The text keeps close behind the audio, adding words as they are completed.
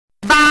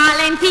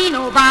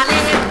Valentino vale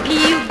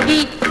più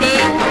di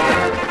te,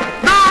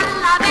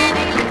 balla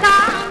bene il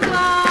tango,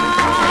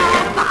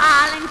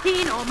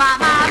 Valentino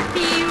mamma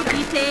più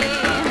di te,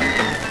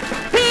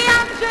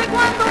 piange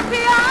quando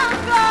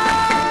piango,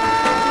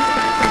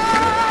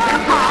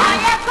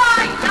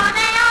 poi non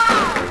ne ho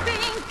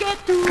finché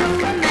tu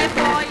ne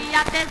vuoi,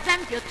 ad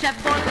esempio c'è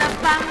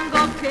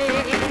Bollabango che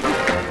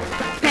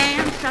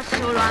pensa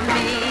solo a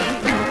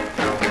me.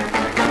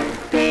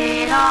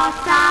 Però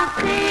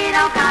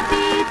stasera ho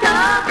capito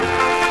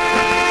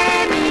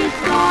che mi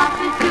sto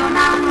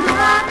affezionando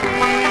a te.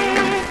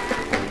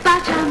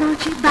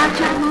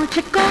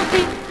 Baciamoci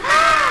così,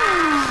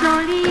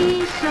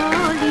 soli,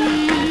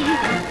 soli.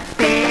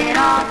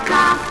 Però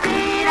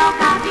stasera ho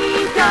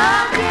capito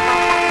che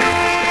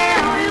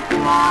ho il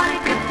cuore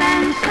che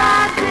pensa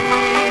a te.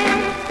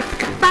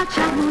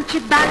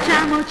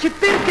 Baciamoci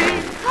perché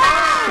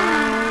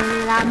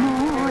sei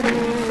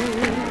l'amore.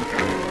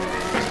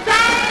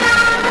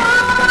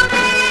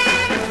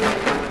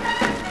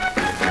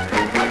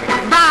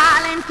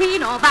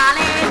 Valentino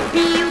vale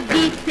più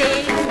di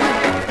te,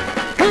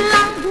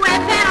 langue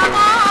per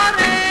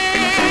amore,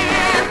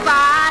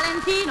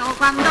 Valentino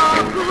quando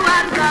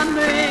guarda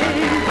me,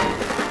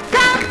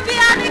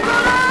 cambia di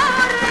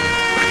colore,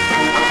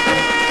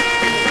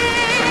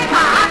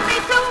 fammi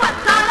tua,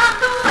 sarò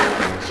tua,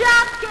 ciò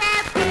che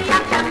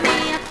piace a me,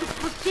 tu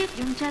possiedi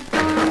un certo,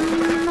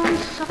 non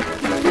so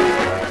che,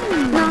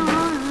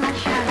 non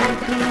lasciare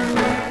più,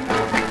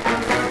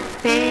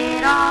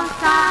 però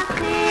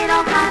stasera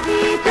ho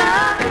capito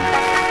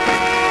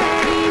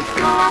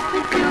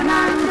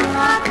affezionando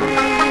a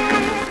te.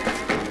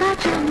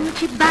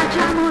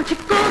 Baciamoci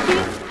così,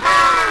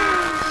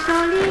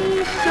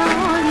 soli,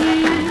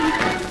 soli.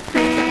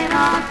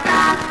 Però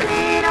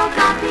stasera ho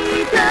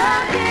capito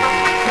che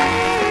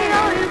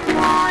ho il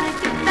cuore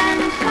che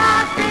pensa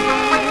a te.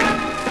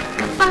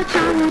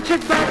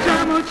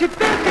 Baciamoci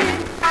perché